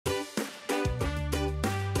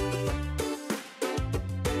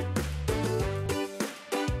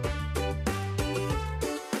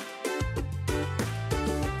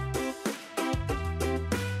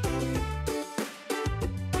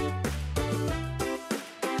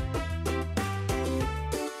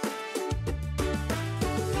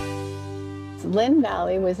Lynn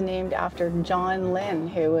Valley was named after John Lynn,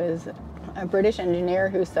 who was a British engineer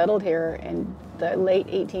who settled here in the late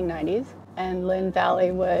 1890s. And Lynn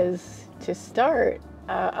Valley was, to start,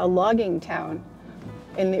 a logging town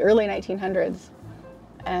in the early 1900s.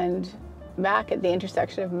 And back at the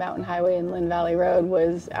intersection of Mountain Highway and Lynn Valley Road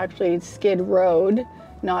was actually Skid Road,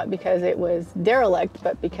 not because it was derelict,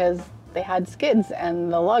 but because they had skids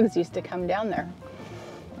and the logs used to come down there.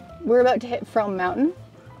 We're about to hit Fromme Mountain,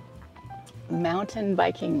 mountain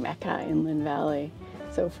biking mecca in Lynn Valley.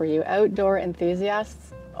 So for you outdoor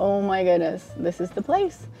enthusiasts, oh my goodness, this is the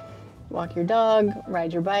place. Walk your dog,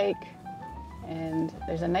 ride your bike, and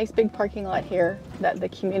there's a nice big parking lot here that the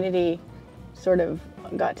community sort of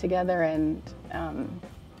got together and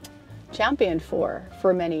championed for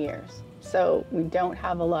many years. So we don't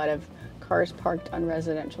have a lot of cars parked on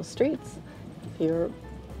residential streets. If you're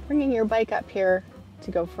bringing your bike up here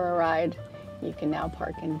to go for a ride, you can now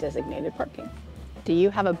park in designated parking. Do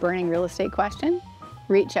you have a burning real estate question?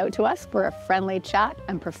 Reach out to us for a friendly chat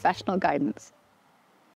and professional guidance.